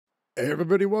Hey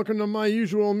everybody, welcome to My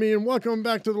Usual Me, and welcome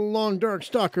back to the Long Dark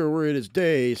Stalker, where it is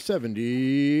day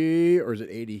 70, or is it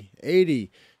 80?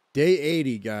 80. Day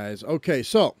 80, guys. Okay,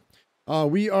 so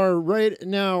we are right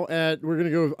now at, we're going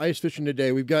to go ice fishing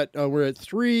today. We've got, we're at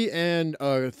 3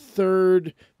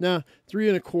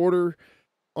 1/4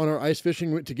 on our ice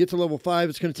fishing. To get to level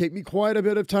 5, it's going to take me quite a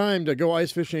bit of time to go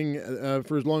ice fishing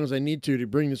for as long as I need to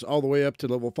bring this all the way up to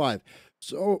level 5.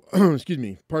 So, excuse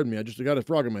me, pardon me, I just got a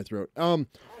frog in my throat.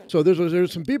 So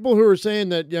there's some people who are saying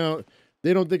that, you know,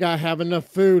 they don't think I have enough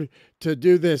food to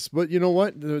do this, but you know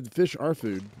what? The fish are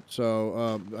food.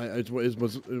 So it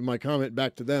was my comment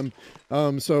back to them.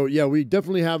 So yeah, we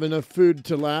definitely have enough food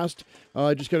to last.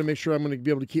 I just got to make sure I'm going to be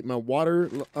able to keep my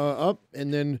water up,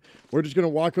 and then we're just going to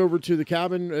walk over to the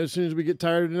cabin as soon as we get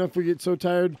tired enough. We get so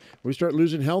tired, we start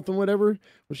losing health and whatever.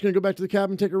 We're just going to go back to the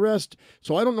cabin, take a rest.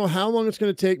 So I don't know how long it's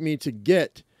going to take me to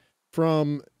get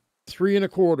from 3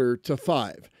 1/4 to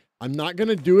 5. I'm not going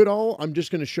to do it all. I'm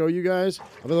just going to show you guys.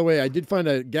 By the way, I did find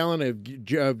a gallon of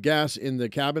gas in the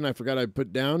cabin. I forgot I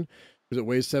put down because it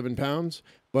weighs 7 pounds.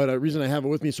 But the reason I have it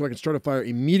with me so I can start a fire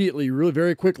immediately, really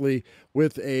very quickly,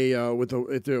 if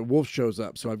the wolf shows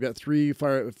up. So I've got 3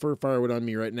 firewood on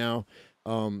me right now.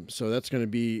 So that's going to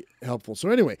be helpful. So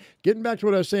anyway, getting back to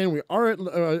what I was saying, we are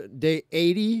at day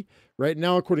 80 right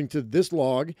now, according to this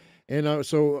log. And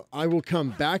so I will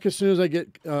come back as soon as I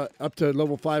get up to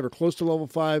level 5 or close to level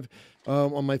 5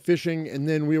 on my fishing. And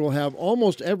then we will have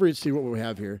almost every, let's see what we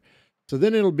have here. So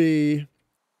then it'll be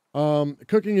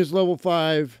cooking is level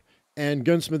 5 and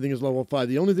gunsmithing is level 5.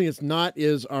 The only thing it's not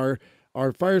is our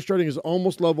fire starting is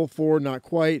almost level 4, not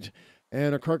quite.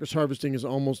 And our carcass harvesting is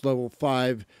almost level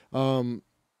 5,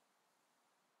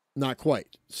 not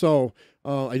quite. So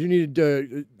I do need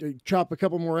to chop a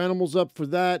couple more animals up for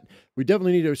that. We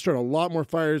definitely need to start a lot more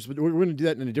fires, but we're going to do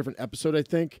that in a different episode, I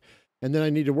think. And then I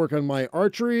need to work on my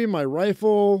archery, my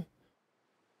rifle,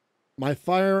 my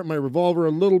fire, my revolver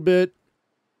a little bit.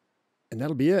 And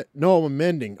that'll be it. No, I'm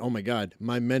mending. Oh my God,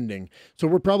 my mending. So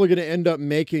we're probably going to end up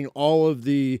making all of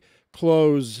the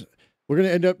clothes. We're going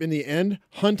to end up in the end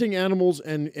hunting animals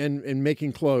and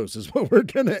making clothes is what we're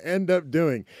going to end up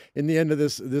doing in the end of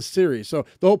this series. So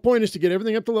the whole point is to get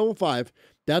everything up to level 5.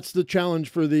 That's the challenge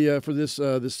for the for this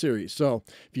series. So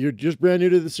if you're just brand new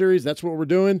to the series, that's what we're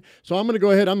doing. So I'm going to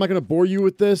go ahead. I'm not going to bore you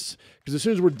with this because as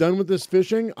soon as we're done with this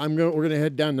fishing, we're going to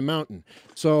head down the mountain.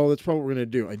 So that's probably what we're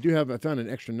going to do. I found an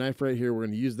extra knife right here. We're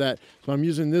going to use that. So I'm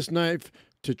using this knife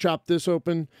to chop this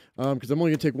open, because I'm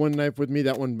only gonna take one knife with me.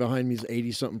 That one behind me is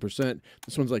 80-something%.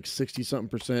 This one's like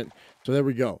 60-something%. So there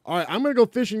we go. All right, I'm gonna go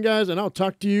fishing, guys, and I'll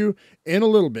talk to you in a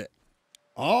little bit.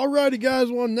 All righty,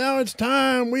 guys. Well, now it's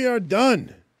time. We are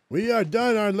done. We are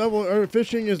done. Our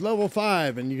fishing is level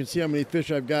 5, and you can see how many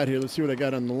fish I've got here. Let's see what I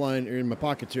got on the line or in my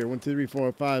pockets here. 1, 2, 3,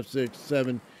 4, 5, 6,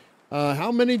 7.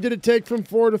 How many did it take from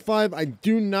 4 to 5? I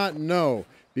do not know,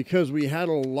 because we had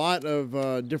a lot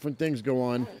of different things go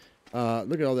on.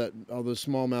 Look at all the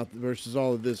smallmouth versus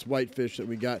all of this whitefish that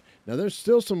we got. Now there's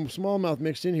still some smallmouth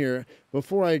mixed in here.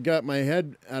 Before I got my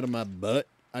head out of my butt,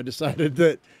 I decided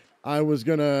that I was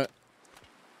gonna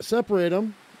separate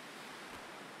them.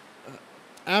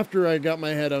 After I got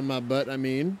my head on my butt, I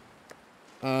mean,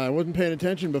 I wasn't paying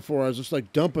attention before. I was just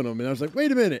like dumping them, and I was like,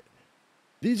 wait a minute.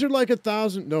 These are like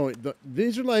 1,000. No,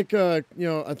 these are like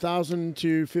 1,000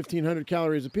 to 1,500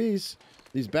 calories a piece.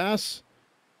 These bass.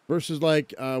 Versus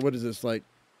like, what is this, like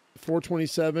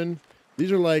 427?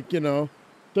 These are like,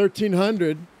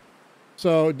 1,300.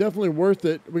 So definitely worth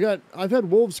it. I've had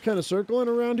wolves kind of circling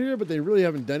around here, but they really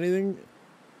haven't done anything.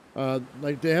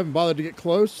 Like they haven't bothered to get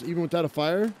close, even without a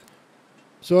fire.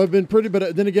 So I've been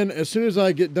but then again, as soon as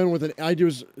I get done with it, I do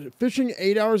is fishing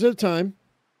 8 hours at a time,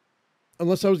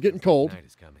 unless I was getting cold. Night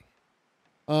is coming.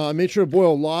 I made sure to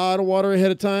boil a lot of water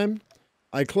ahead of time.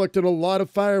 I collected a lot of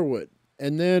firewood.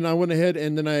 And then I went ahead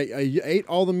and then I ate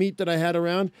all the meat that I had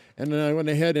around, and then I went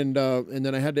ahead and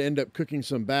then I had to end up cooking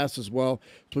some bass as well.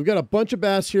 So we've got a bunch of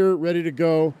bass here ready to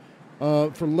go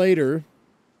for later.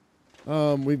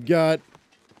 We've got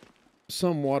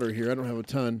some water here. I don't have a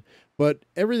ton, but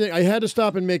everything I had to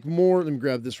stop and make more. Let me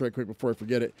grab this right quick before I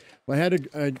forget it. Well,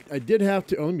 I did have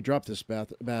to. Oh, let me drop this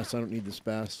bass. I don't need this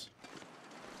bass.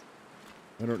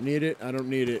 I don't need it. I don't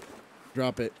need it.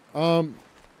 Drop it.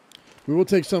 We will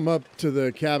take some up to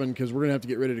the cabin because we're going to have to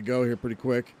get ready to go here pretty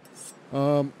quick. Let's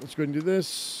go ahead and do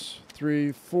this.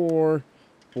 3, 4.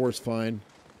 4 is fine.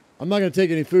 I'm not going to take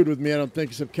any food with me, I don't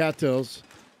think, except cattails.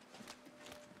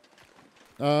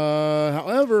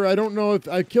 However, I don't know if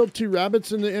I killed 2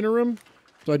 rabbits in the interim,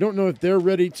 so I don't know if they're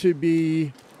ready to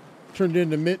be turned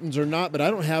into mittens or not, but I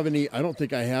don't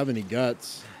think I have any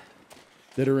guts.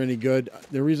 that are any good.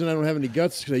 The reason I don't have any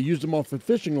guts is because I used them all for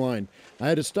fishing line. I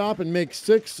had to stop and make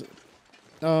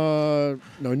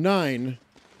 9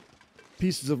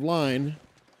 pieces of line,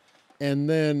 and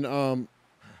then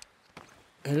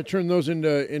I had to turn those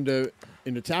into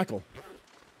tackle,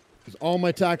 because all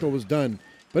my tackle was done.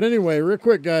 But anyway, real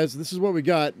quick, guys, this is what we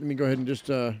got. Let me go ahead and just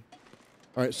all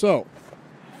right, so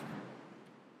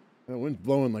that wind's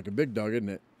blowing like a big dog, isn't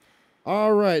it?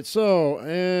 All right, so,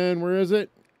 and where is it?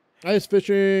 Ice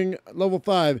fishing, level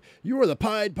 5. You are the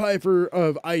Pied Piper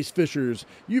of ice fishers.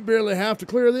 You barely have to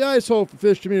clear the ice hole for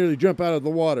fish to immediately jump out of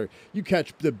the water. You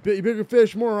catch the bigger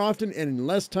fish more often and in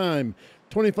less time.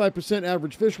 25%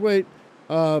 average fish weight.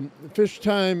 Fish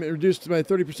time reduced by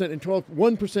 30% and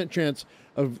 1% chance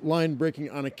of line breaking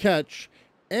on a catch.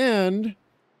 And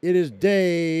it is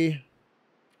day...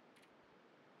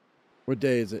 What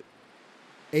day is it?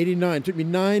 89. It took me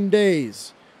 9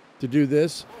 days to do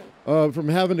this. From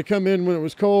having to come in when it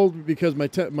was cold because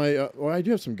well, I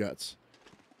do have some guts.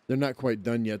 They're not quite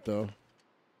done yet though,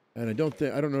 and I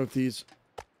don't know if these.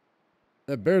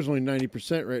 That bear's only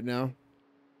 90% right now.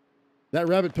 That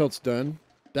rabbit pelt's done.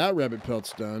 That rabbit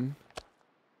pelt's done.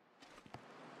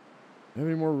 Have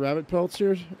any more rabbit pelts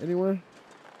here anywhere?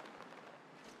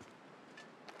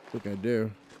 I think I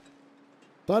do.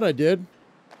 Thought I did.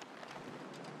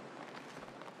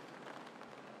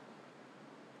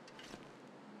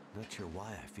 Not sure why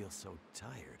I feel so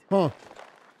tired. Huh.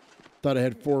 Thought I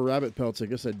had 4 rabbit pelts. I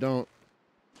guess I don't.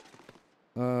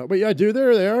 But yeah, I do.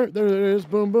 There they are. There it is.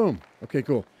 Boom, boom. Okay,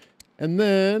 cool. And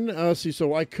then, let's see.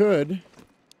 So I could.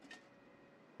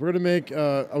 We're going to make,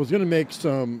 I was going to make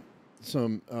some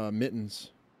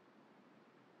mittens.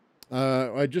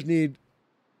 I just need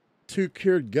 2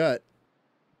 cured gut.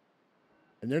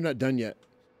 And they're not done yet.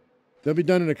 They'll be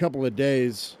done in a couple of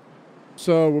days.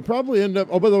 So we'll probably end up...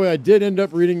 Oh, by the way, I did end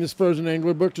up reading this Frozen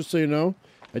Angler book, just so you know.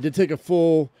 I did take a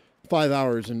full 5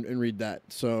 hours and read that.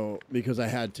 So, because I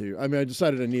had to. I mean, I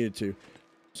decided I needed to.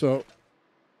 So,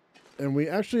 and we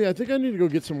actually... I think I need to go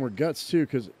get some more guts, too,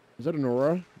 because... Is that an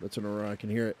aurora? That's an aurora. I can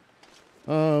hear it.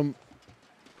 I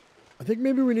think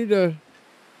maybe we need to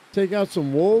take out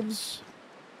some wolves.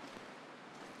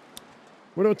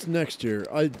 What else next here?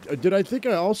 I think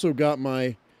I also got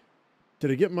my... Did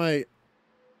I get my...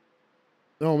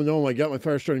 Oh, no, I got my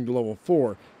fire starting to level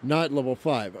 4, not level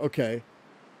 5. Okay.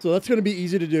 So that's going to be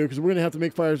easy to do because we're going to have to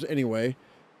make fires anyway.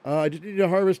 I just need to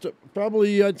harvest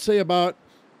probably, I'd say about,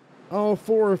 4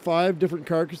 or 5 different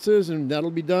carcasses, and that'll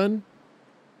be done.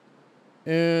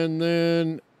 And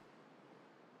then,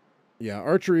 yeah,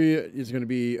 archery is going to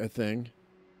be a thing.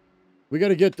 We got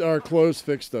to get our clothes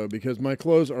fixed, though, because my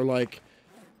clothes are like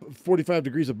 45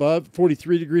 degrees above,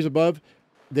 43 degrees above.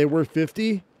 They were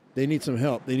 50. They need some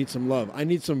help. They need some love. I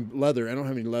need some leather. I don't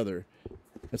have any leather.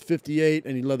 That's 58.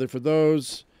 I need leather for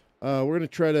those. We're going to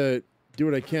try to do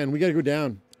what I can. We got to go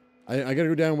down. I got to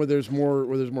go down where there's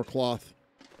more cloth.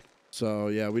 So,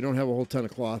 yeah, we don't have a whole ton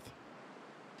of cloth.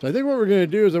 So I think what we're going to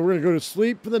do is that we're going to go to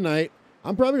sleep for the night.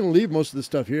 I'm probably going to leave most of this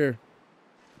stuff here,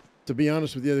 to be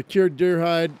honest with you. The cured deer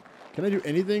hide. Can I do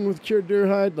anything with cured deer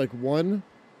hide? Like 1?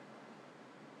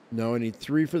 No, I need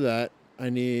 3 for that. I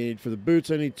need, for the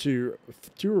boots, I need 2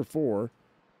 or 4.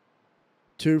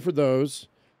 2 for those.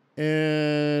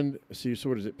 And, let's see, so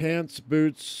what is it? Pants,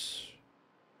 boots.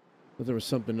 But there was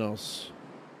something else.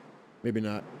 Maybe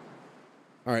not.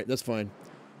 All right, that's fine.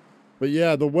 But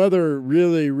yeah, the weather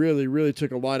really, really, really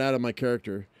took a lot out of my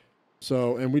character.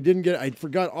 So, and we didn't get, I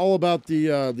forgot all about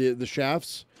the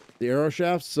shafts, the arrow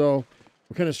shafts. So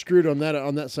we're kind of screwed on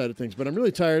that side of things. But I'm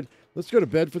really tired. Let's go to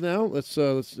bed for now. Let's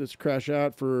crash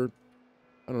out for,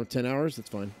 I don't know, 10 hours. That's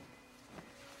fine.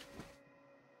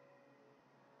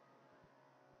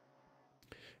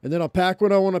 And then I'll pack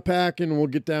what I want to pack, and we'll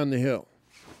get down the hill.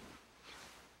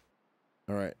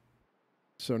 All right.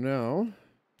 So now,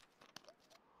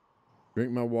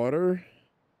 drink my water.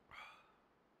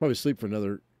 Probably sleep for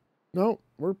another. No,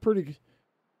 we're pretty.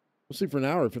 We'll sleep for an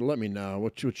hour if it'll let me now. We'll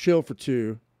chill for 2.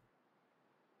 You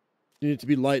need it to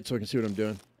be light so I can see what I'm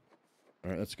doing.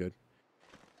 All right, that's good.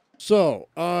 So,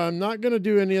 I'm not going to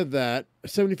do any of that.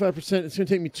 75%. It's going to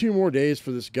take me 2 more days for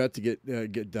this gut to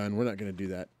get done. We're not going to do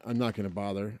that. I'm not going to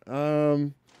bother.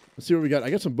 Let's see what we got.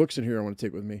 I got some books in here I want to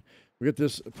take with me. We got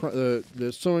this,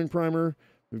 the sewing primer.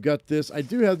 We've got this. I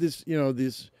do have this,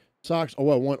 these socks. Oh,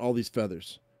 I want all these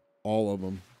feathers. All of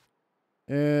them.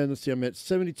 And let's see, I'm at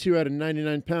 72 out of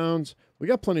 99 pounds. We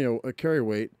got plenty of carry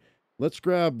weight. Let's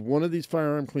grab one of these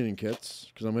firearm cleaning kits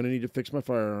because I'm going to need to fix my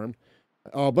firearm.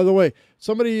 Oh, by the way,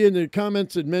 somebody in the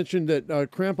comments had mentioned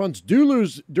that crampons do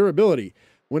lose durability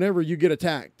whenever you get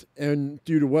attacked, and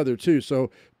due to weather too. So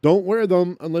Don't wear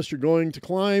them unless you're going to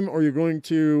climb or you're going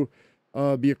to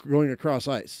be going across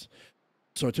ice.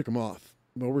 So I took them off.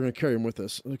 But we're going to carry them with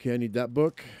us. Okay, I need that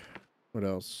book. What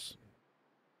else?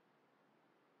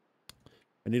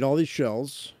 I need all these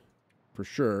shells for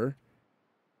sure.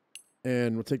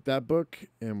 And we'll take that book,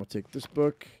 and we'll take this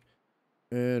book,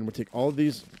 and we'll take all of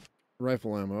these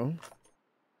rifle ammo.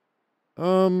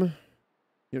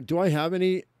 Do I have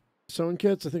any sewing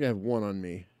kits? I think I have one on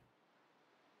me.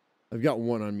 I've got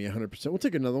one on me, 100%. We'll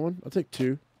take another one. I'll take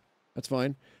two. That's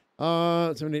fine.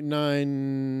 7, 8,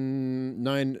 9.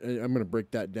 I'm gonna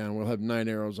break that down. We'll have 9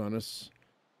 arrows on us.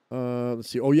 Let's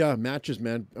see. Oh yeah, matches,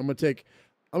 man. I'm gonna take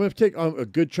a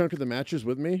good chunk of the matches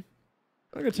with me.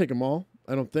 I'm not gonna take them all.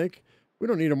 I don't think we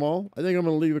don't need them all. I think I'm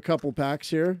gonna leave a couple packs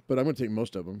here, but I'm gonna take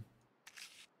most of them.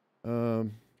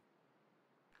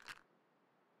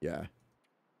 Yeah.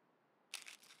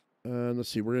 Let's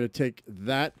see. We're gonna take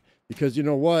that because you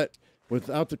know what?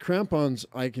 Without the crampons,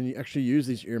 I can actually use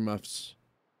these earmuffs.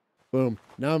 Boom.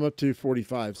 Now I'm up to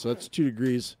 45, so that's 2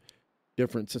 degrees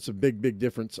difference. That's a big, big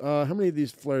difference. How many of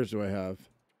these flares do I have?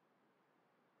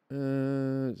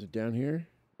 Is it down here?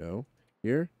 No.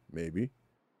 Here? Maybe.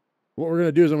 What we're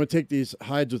gonna do is I'm gonna take these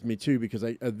hides with me too because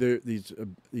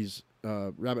these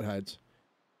rabbit hides.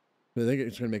 I think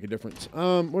it's gonna make a difference.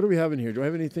 What do we have in here? Do I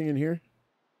have anything in here?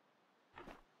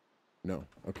 No.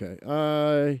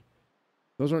 Okay.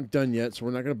 Those aren't done yet, so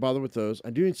we're not gonna bother with those. I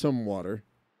do need some water.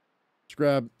 Let's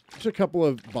grab just a couple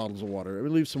of bottles of water. I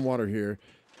will leave some water here.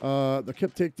 I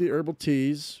kept take the herbal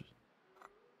teas,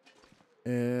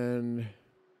 and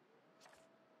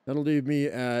that'll leave me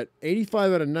at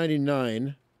 85 out of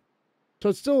 99. So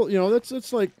it's still,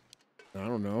 that's like, I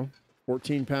don't know,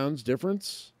 14 pounds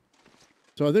difference.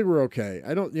 So I think we're okay.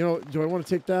 I don't, do I want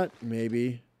to take that?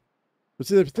 Maybe. But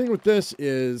see, the thing with this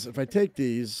is if I take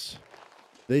these,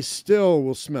 they still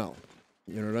will smell.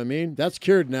 You know what I mean? That's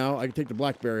cured now. I can take the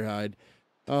blackberry hide.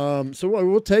 So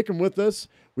we'll take them with us.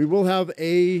 We will have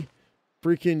a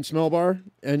freaking smell bar.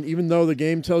 And even though the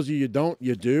game tells you you don't,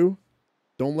 you do.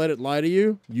 Don't let it lie to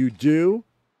you. You do.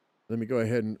 Let me go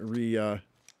ahead and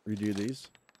redo these.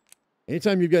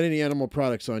 Anytime you've got any animal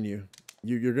products on you,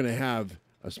 you're going to have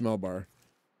a smell bar.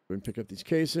 Go and pick up these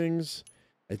casings.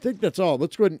 I think that's all.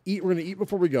 Let's go ahead and eat. We're going to eat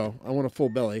before we go. I want a full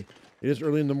belly. It is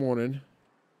early in the morning.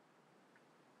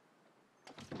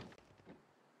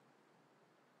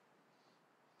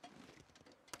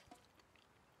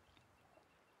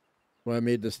 Well, I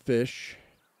made this fish.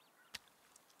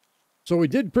 So we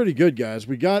did pretty good, guys.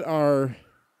 We got our...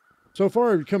 So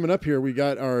far, coming up here, we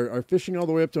got our fishing all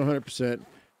the way up to 100%.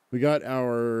 We got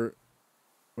our...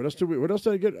 What else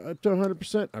did I get up to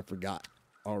 100%? I forgot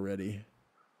already.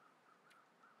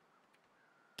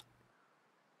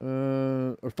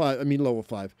 Or 5. I mean, level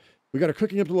 5. We got our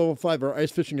cooking up to level 5, our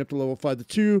ice fishing up to level 5. The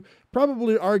two,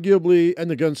 probably, arguably, and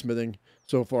the gunsmithing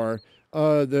so far.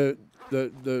 The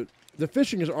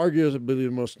fishing is arguably the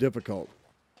most difficult.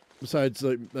 Besides,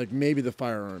 like maybe the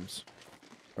firearms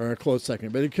are a close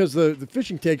second. But because the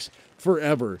fishing takes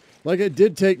forever. Like, it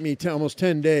did take me almost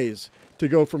 10 days to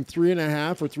go from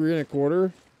 3.5 or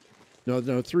 3.25. No,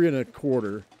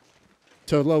 3.25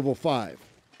 to level 5,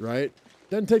 right?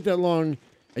 Doesn't take that long.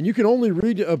 And you can only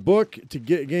read a book to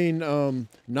gain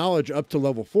knowledge up to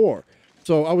level 4.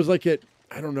 So I was like at,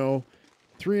 I don't know,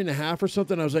 3.5 or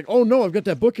something. I was like, oh no, I've got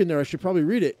that book in there. I should probably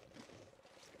read it.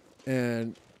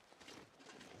 And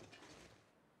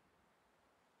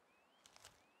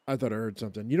I thought I heard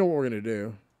something. You know what we're going to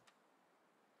do?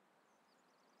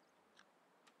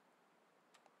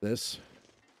 This.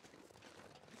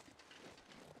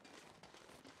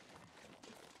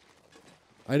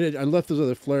 I left those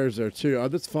other flares there too. Oh,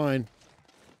 that's fine.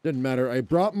 Didn't matter. I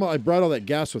brought all that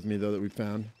gas with me though that we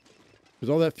found, because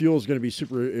all that fuel is going to be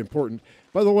super important.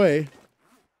 By the way,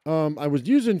 I was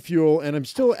using fuel and I'm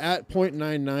still at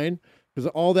 0.99 because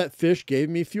all that fish gave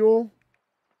me fuel.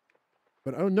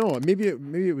 But I don't know. Maybe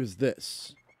it was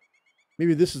this.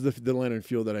 Maybe this is the lantern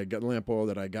fuel that I got, lamp oil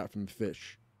that I got from the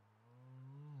fish.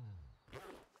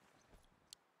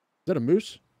 Is that a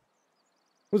moose?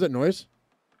 What was that noise?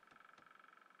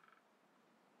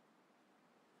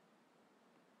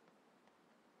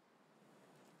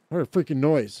 What a freaking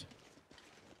noise.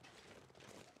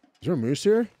 Is there a moose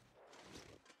here?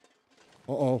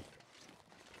 Uh-oh.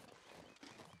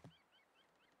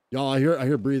 Y'all, I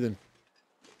hear breathing.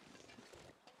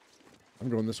 I'm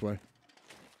going this way.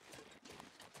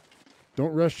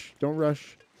 Don't rush. Don't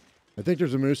rush. I think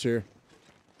there's a moose here.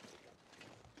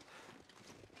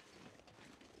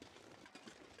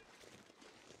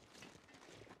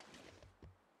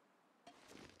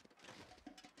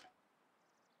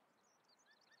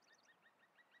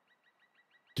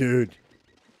 Dude.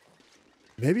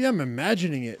 Maybe I'm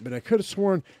imagining it, but I could have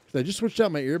sworn that I just switched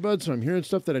out my earbuds, so I'm hearing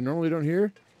stuff that I normally don't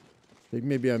hear.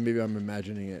 Maybe I'm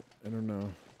imagining it. I don't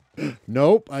know.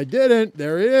 Nope, I didn't.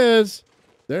 There he is.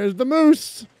 There's the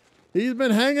moose. He's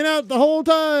been hanging out the whole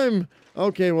time.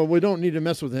 Okay, well, we don't need to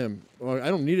mess with him. Well, I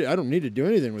don't need to do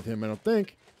anything with him, I don't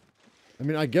think. I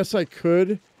mean, I guess I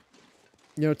could,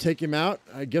 take him out.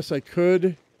 I guess I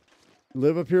could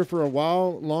live up here for a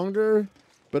while longer,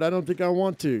 but I don't think I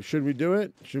want to. Should we do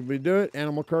it? Should we do it?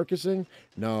 Animal carcassing?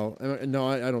 No, I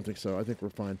don't think so. I think we're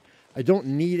fine. I don't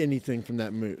need anything from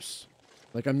that moose.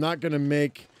 Like, I'm not going to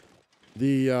make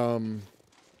the,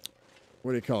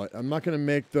 what do you call it? I'm not going to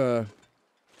make the,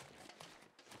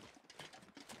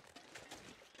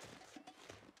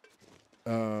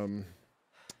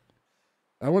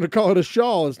 I want to call it a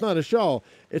shawl. It's not a shawl.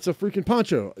 It's a freaking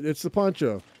poncho. It's the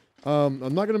poncho. I'm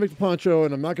not going to make the poncho,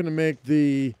 and I'm not going to make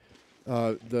the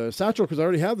satchel because I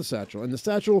already have the satchel. And the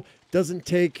satchel doesn't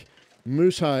take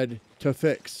moose hide to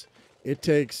fix. It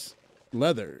takes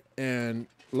leather, and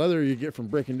leather you get from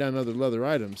breaking down other leather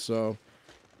items. So,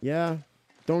 yeah,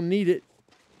 don't need it.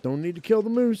 Don't need to kill the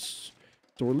moose.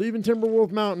 So we're leaving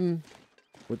Timberwolf Mountain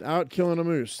without killing a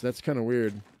moose. That's kind of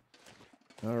weird.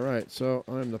 All right, so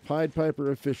I'm the Pied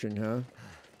Piper of fishing, huh?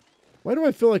 Why do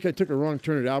I feel like I took a wrong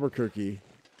turn at Albuquerque?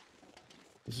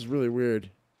 This is really weird.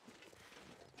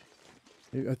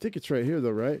 I think it's right here, though,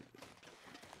 right?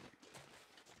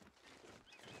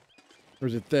 Or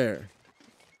is it there?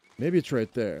 Maybe it's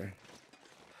right there.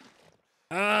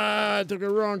 Ah, I took a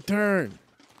wrong turn.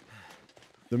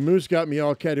 The moose got me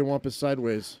all cattywampus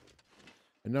sideways.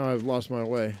 And now I've lost my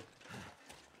way.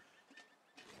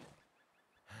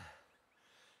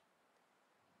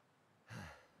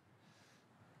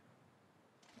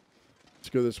 Let's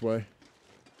go this way.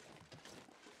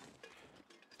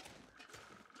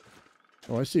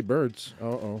 Oh, I see birds.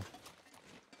 Uh-oh.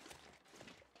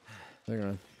 Hang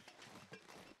on.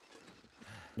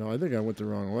 No, I think I went the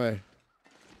wrong way.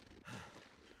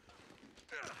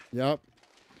 Yep.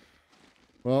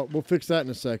 Well, we'll fix that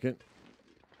in a second.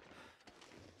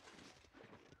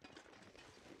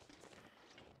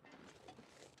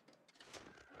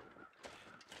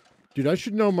 Dude, I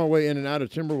should know my way in and out of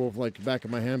Timberwolf like the back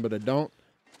of my hand, but I don't.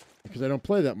 Because I don't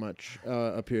play that much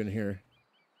up here and here.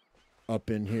 Up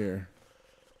in here.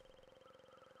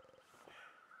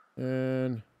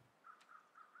 And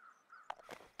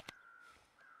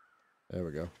there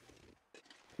we go.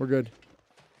 We're good.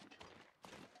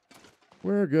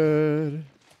 We're good.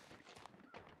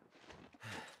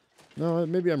 No,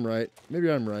 maybe I'm right.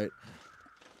 Maybe I'm right.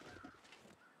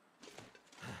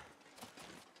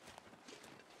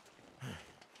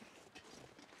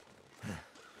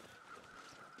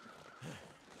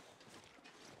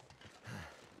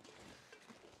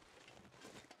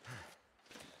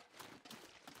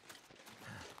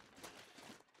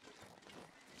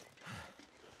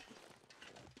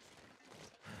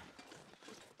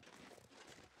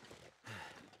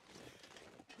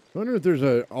 I wonder if there's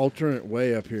an alternate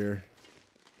way up here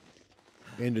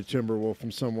into Timberwolf from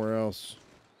somewhere else.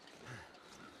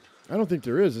 I don't think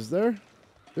there is there?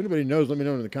 If anybody knows, let me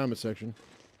know in the comment section.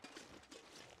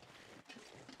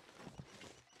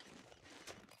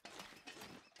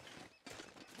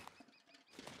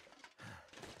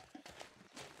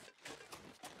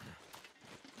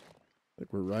 I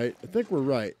think we're right. I think we're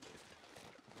right.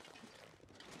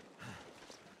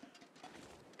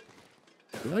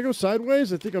 Did I go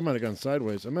sideways? I think I might have gone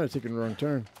sideways. I might have taken the wrong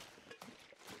turn.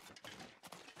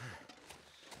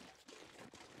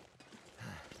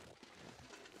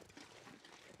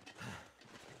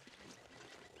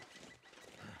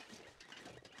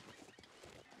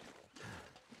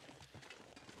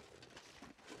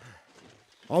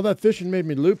 All that fishing made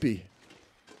me loopy.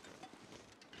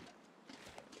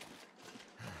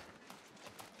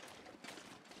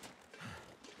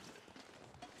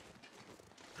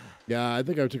 Yeah, I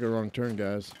think I took a wrong turn,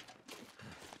 guys.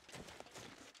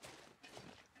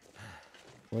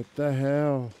 What the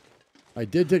hell? I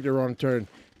did take the wrong turn.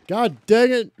 God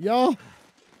dang it, y'all.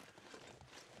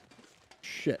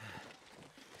 Shit.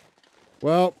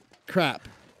 Well, crap.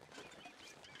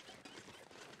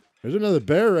 There's another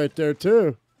bear right there,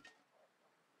 too.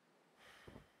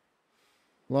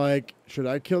 Like, should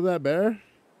I kill that bear?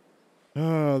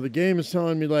 Oh, the game is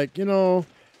telling me, like,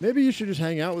 maybe you should just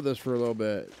hang out with us for a little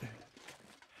bit.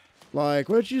 Like,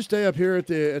 why don't you stay up here at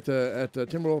the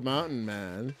Timberwolf Mountain,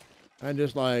 man, and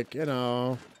just like,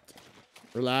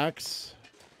 relax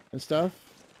and stuff.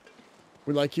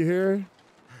 We like you here.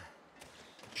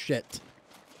 Shit.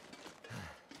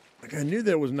 Like, I knew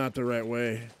that was not the right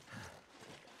way.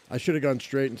 I should have gone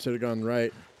straight instead of gone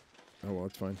right. Oh, well,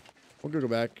 it's fine. We'll go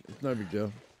back. It's not a big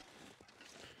deal.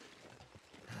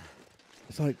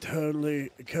 It's like totally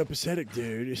copacetic,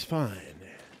 dude. It's fine.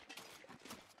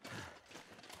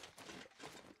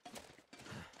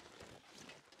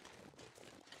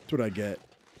 That's what I get.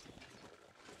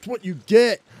 That's what you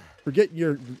get for getting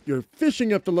your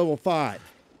fishing up to level 5.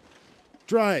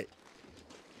 Try it.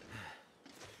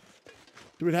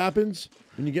 See what happens?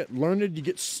 When you get learned, you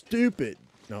get stupid.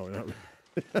 No, not really.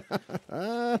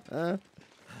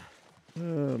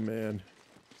 Oh, man.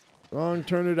 Wrong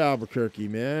turn at Albuquerque,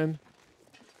 man.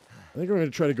 I think I'm going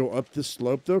to try to go up this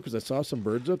slope, though, because I saw some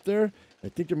birds up there. I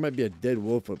think there might be a dead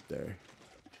wolf up there.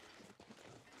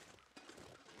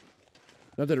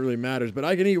 Not that it really matters, but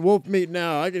I can eat wolf meat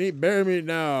now. I can eat bear meat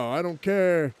now. I don't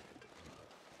care.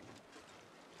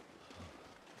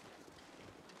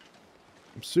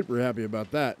 I'm super happy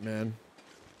about that, man.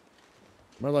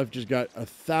 My life just got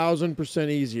 1,000%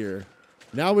 easier.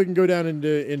 Now we can go down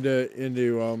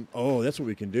into oh, that's what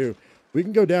we can do. We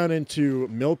can go down into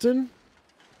Milton,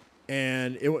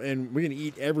 and we can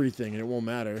eat everything, and it won't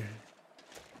matter.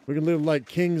 We can live like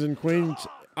kings and queens.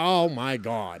 Oh my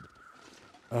God!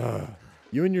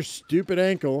 You and your stupid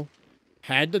ankle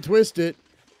had to twist it.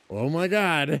 Oh my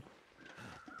God!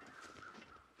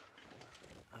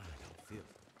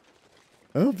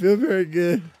 I don't feel very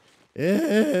good.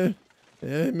 Yeah.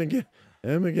 Oh my God.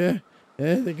 Oh my God.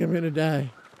 I think I'm going to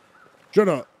die. Shut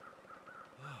up.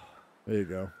 There you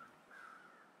go.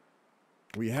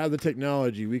 We have the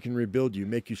technology. We can rebuild you,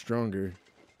 make you stronger.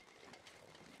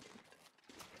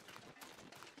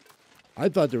 I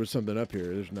thought there was something up here.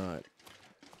 There's not.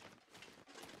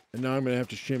 And now I'm going to have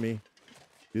to shimmy.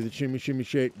 Do the shimmy, shimmy,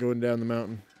 shake going down the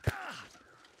mountain.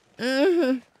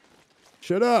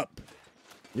 Shut up.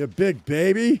 You big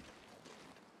baby.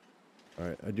 All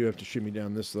right, I do have to shimmy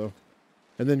down this, though.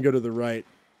 And then go to the right.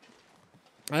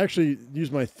 I actually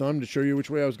used my thumb to show you which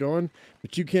way I was going,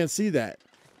 but you can't see that.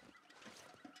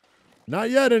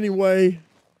 Not yet, anyway.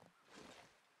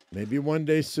 Maybe one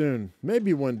day soon.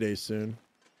 Maybe one day soon.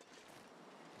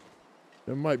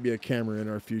 There might be a camera in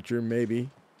our future. Maybe.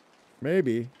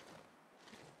 Maybe.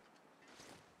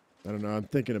 I don't know. I'm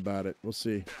thinking about it. We'll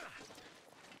see.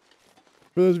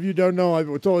 For those of you who don't know,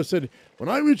 I've always said, when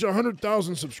I reach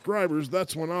 100,000 subscribers,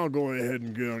 that's when I'll go ahead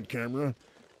and get on camera.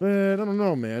 But I don't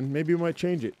know, man. Maybe we might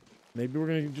change it. Maybe we're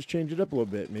going to just change it up a little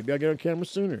bit. Maybe I'll get on camera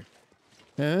sooner.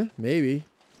 Huh? Maybe.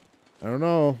 I don't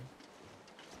know.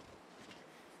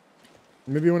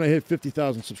 Maybe when I hit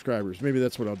 50,000 subscribers. Maybe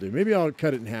that's what I'll do. Maybe I'll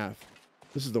cut it in half.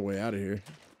 This is the way out of here.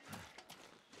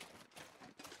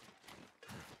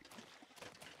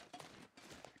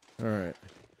 All right.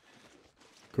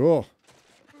 Cool.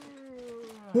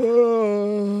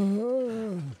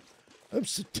 Oh, I'm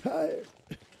so tired.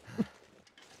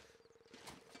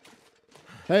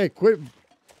 Hey, quit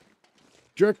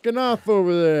jerking off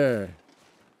over there.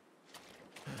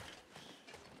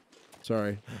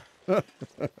 Sorry.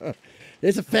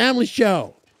 It's a family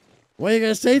show. Why are you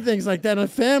going to say things like that on a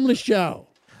family show?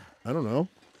 I don't know.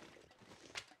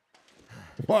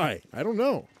 Why? I don't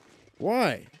know.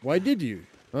 Why? Why did you?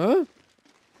 Huh?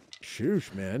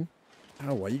 Shoosh, man.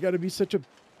 Oh, why you got to be such a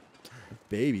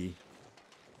baby?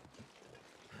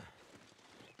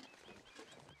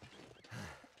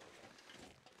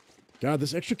 God,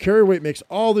 this extra carry weight makes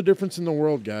all the difference in the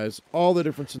world, guys. All the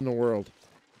difference in the world.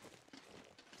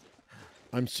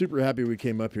 I'm super happy we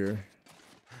came up here.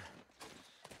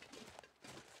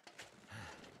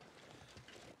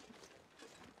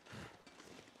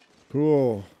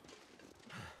 Cool.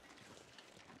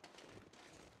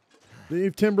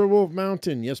 Leave Timberwolf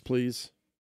Mountain. Yes, please.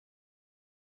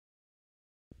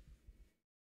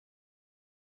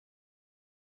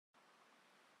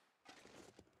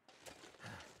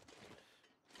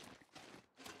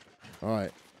 All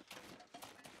right.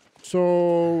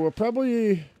 So we'll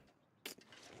probably...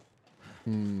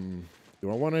 do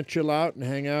I want to chill out and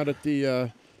hang out at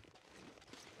the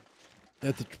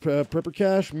prepper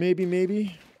cache?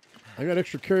 Maybe. I got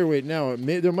extra carry weight now.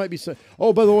 There might be some...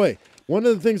 Oh, by the way, one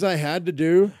of the things I had to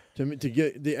do to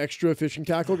get the extra fishing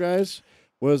tackle, guys,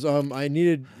 was I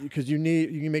needed... Because you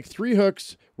can make 3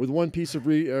 hooks with 1 piece of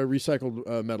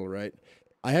recycled metal, right?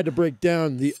 I had to break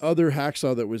down the other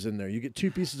hacksaw that was in there. You get 2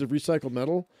 pieces of recycled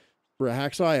metal for a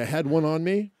hacksaw. I had one on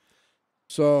me.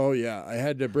 So, yeah, I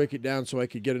had to break it down so I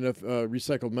could get enough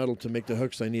recycled metal to make the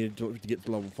hooks I needed to get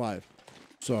to level 5.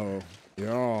 So,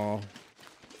 yeah.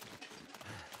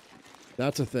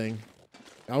 That's a thing.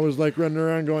 I was like running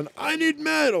around going, I need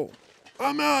metal.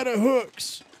 I'm out of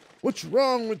hooks. What's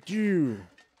wrong with you?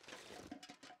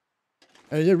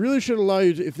 And it really should allow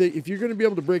you to, if you're going to be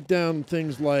able to break down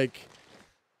things like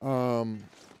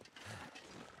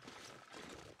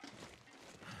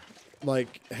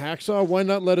like hacksaw, why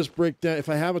not let us break down? If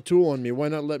I have a tool on me, why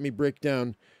not let me break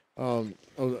down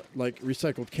like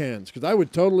recycled cans? Because I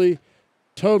would totally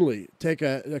take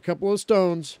a couple of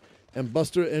stones and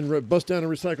bust down a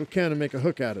recycled can and make a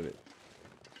hook out of it.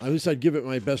 At least I'd give it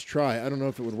my best try. I don't know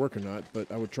if it would work or not,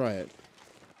 but I would try it.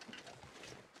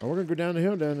 Oh, we're gonna go down the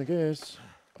hill, I guess.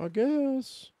 I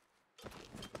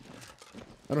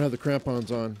don't have the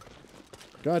crampons on.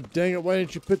 God dang it! Why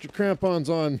didn't you put your crampons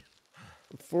on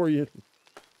before you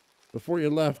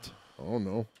left? Oh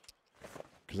no,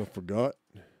 because I forgot.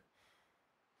 Do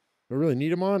I really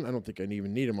need them on? I don't think I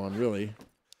even need them on, really.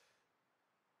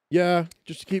 Yeah,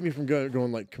 just to keep me from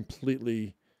going like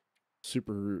completely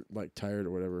super like tired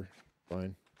or whatever.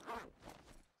 Fine.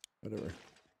 Whatever.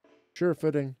 Sure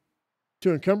footing.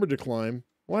 Too encumbered to climb.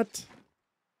 What?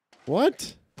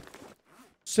 What?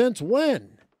 Since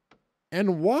when?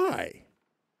 And why?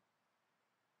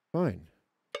 Fine.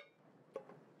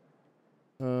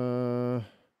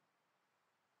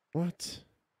 What?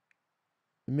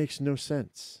 It makes no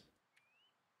sense.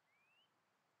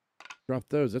 Drop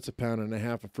those. That's 1.5 pounds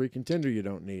of freaking tinder you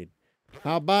don't need.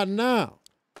 How about now?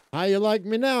 How you like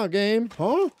me now, game?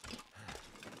 Huh?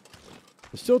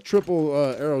 I still triple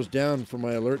arrows down for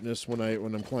my alertness when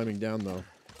I'm climbing down though,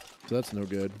 so that's no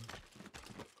good.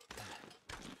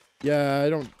 Yeah,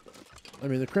 I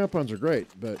mean the crampons are great,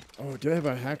 but oh, do I have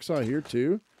a hacksaw here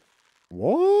too?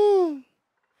 Whoa!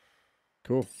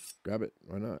 Cool. Grab it.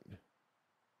 Why not?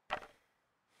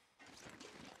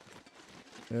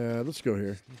 Let's go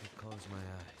here. Close my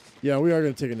eyes. Yeah, we are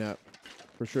gonna take a nap,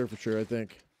 for sure. I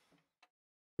think.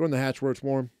 Go in the hatch where it's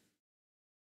warm.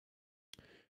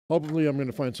 Hopefully I'm going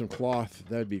to find some cloth.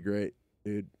 That'd be great,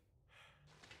 dude.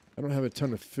 I don't have a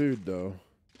ton of food, though.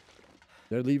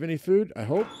 Did I leave any food? I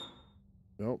hope.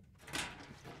 Nope.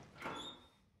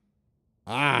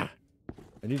 Ah!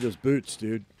 I need those boots,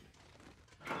 dude.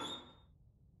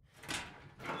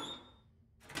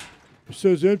 It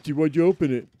says empty. Why'd you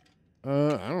open it? I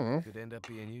don't know. Could end up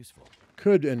being useful.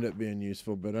 Could end up being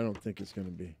useful, but I don't think it's going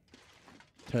to be.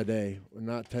 Today.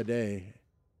 Not today.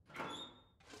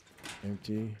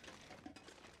 Empty.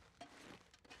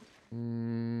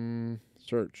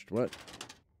 Searched. What?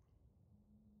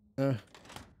 You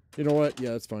know what?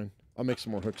 Yeah, that's fine. I'll make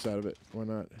some more hooks out of it. Why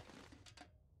not?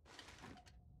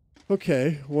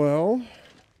 Okay, well.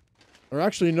 Or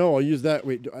actually, no, I'll use that.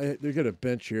 Wait, they got a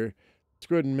bench here. Let's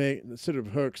go ahead and make, instead of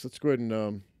hooks, let's go ahead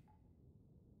and,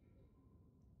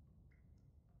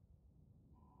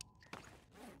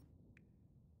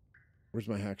 where's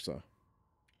my hacksaw?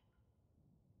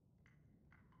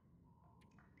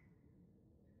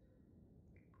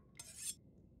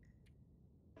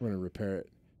 I'm going to repair it.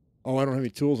 Oh, I don't have any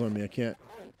tools on me. I can't.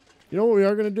 You know what we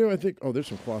are going to do? I think, oh, there's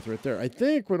some cloth right there. I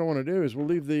think what I want to do is we'll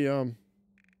leave the,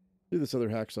 do this other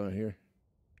hacksaw here.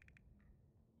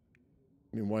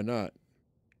 I mean, why not?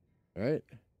 All right?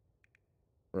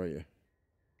 Where are you?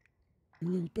 You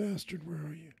little bastard, where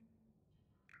are you?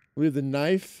 We'll leave the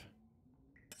knife.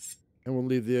 And we'll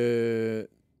leave the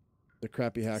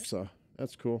crappy hacksaw.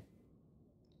 That's cool.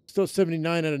 Still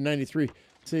 79 out of 93.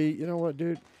 See, you know what,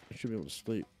 dude? I should be able to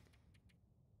sleep.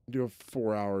 Do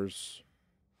 4 hours.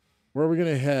 Where are we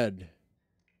going to head?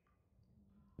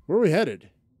 Where are we headed?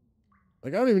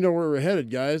 Like, I don't even know where we're headed,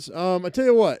 guys. I tell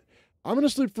you what. I'm going to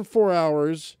sleep for 4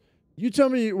 hours. You tell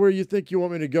me where you think you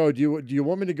want me to go. Do you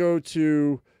want me to go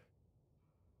to...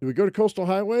 Do we go to Coastal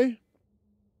Highway?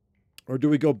 Or do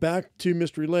we go back to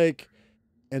Mystery Lake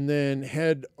and then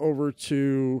head over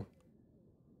to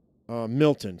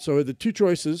Milton? So the two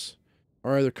choices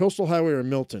are either Coastal Highway or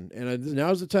Milton. And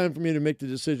now's the time for me to make the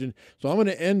decision. So I'm going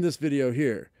to end this video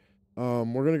here. We're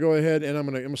going to go ahead and I'm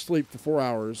going to sleep for 4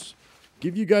 hours.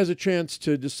 Give you guys a chance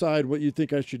to decide what you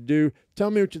think I should do.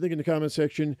 Tell me what you think in the comment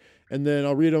section, and then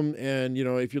I'll read them. And, you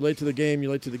know, if you're late to the game,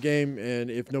 you're late to the game. And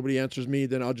if nobody answers me,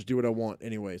 then I'll just do what I want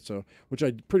anyway. So, which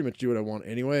I pretty much do what I want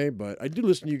anyway. But I do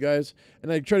listen to you guys,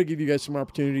 and I try to give you guys some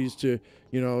opportunities to,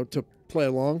 you know, to play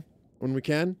along when we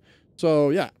can.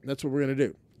 So, yeah, that's what we're going to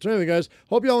do. So anyway, guys,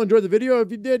 hope you all enjoyed the video. If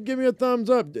you did, give me a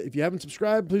thumbs up. If you haven't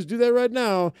subscribed, please do that right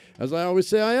now. As I always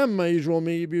say, I am my usual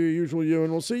me, be your usual you,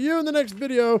 and we'll see you in the next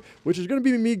video, which is going to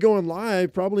be me going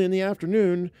live probably in the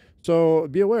afternoon. So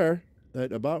be aware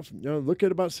that about, you know, look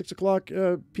at about 6 o'clock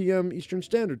p.m. Eastern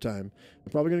Standard Time.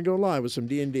 I'm probably going to go live with some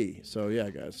D&D. So yeah,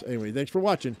 guys. Anyway, thanks for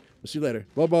watching. We'll see you later.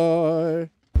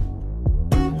 Bye-bye.